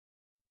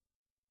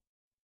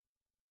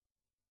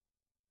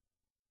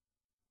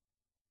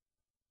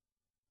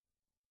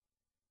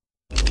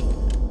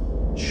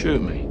shoot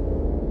me.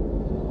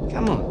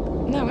 Come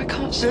on. No, I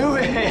can't shoot. Do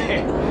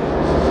it!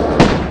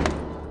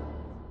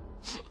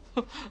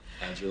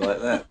 How'd you like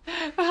that?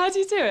 How do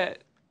you do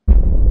it?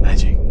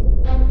 Magic.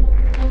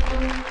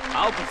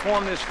 I'll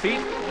perform this feat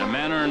in a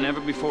manner never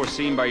before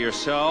seen by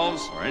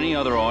yourselves or any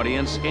other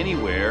audience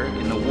anywhere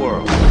in the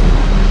world.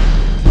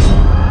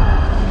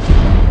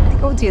 The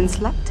audience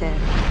loved it.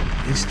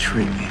 This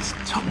trick is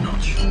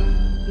top-notch. You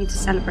need to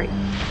celebrate.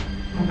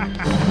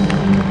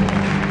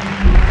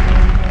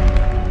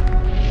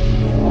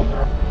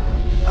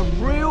 A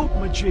real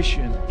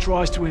magician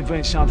tries to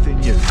invent something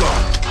new.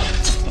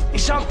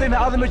 It's something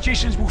that other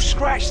magicians will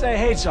scratch their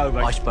heads over.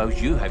 I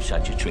suppose you have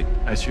such a trick.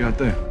 Actually, I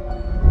do.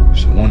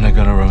 It's the one they're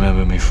gonna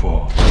remember me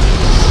for.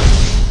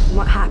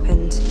 What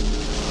happened?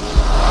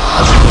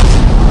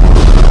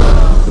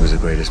 It was the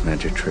greatest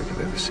magic trick I've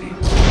ever seen.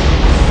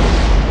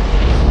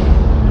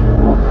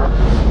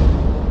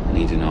 I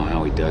need to know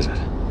how he does it.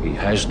 He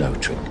has no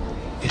trick.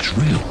 It's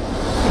real.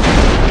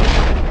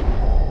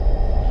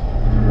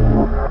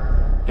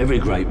 Every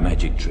great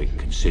magic trick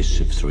consists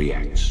of 3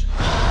 acts.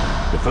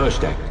 The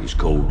first act is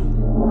called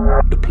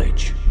the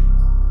pledge.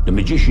 The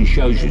magician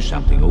shows you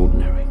something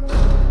ordinary,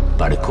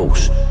 but of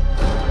course,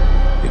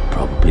 it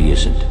probably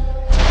isn't.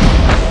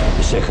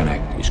 The second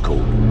act is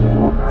called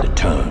the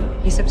turn.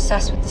 He's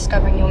obsessed with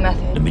discovering your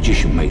method. The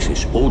magician makes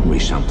this ordinary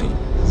something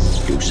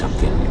do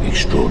something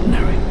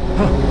extraordinary.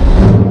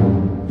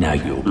 Now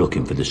you're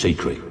looking for the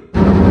secret,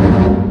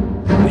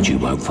 but you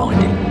won't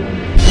find it.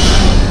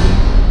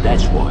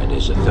 That's why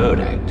there's a third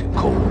act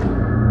called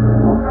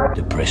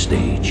the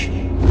prestige.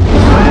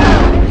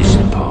 This is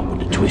the part with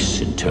the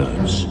twists and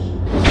turns,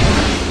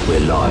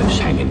 where lives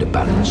hang in the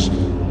balance.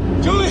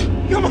 Julie,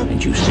 come on!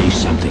 And you see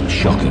something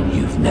shocking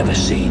you've never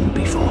seen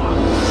before.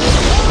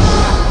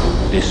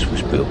 This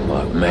was built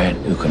by a man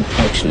who can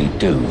actually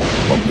do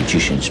what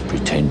magicians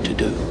pretend to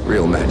do.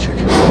 Real magic.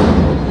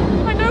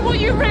 I know what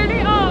you really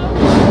are.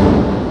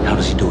 How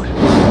does he do it?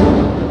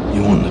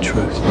 You want the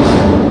truth?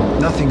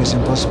 Nothing is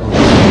impossible.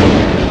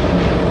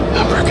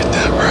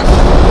 Abracadabra.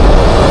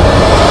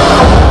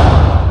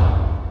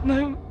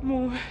 No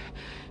more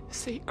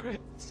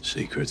secrets.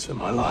 Secrets of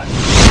my life.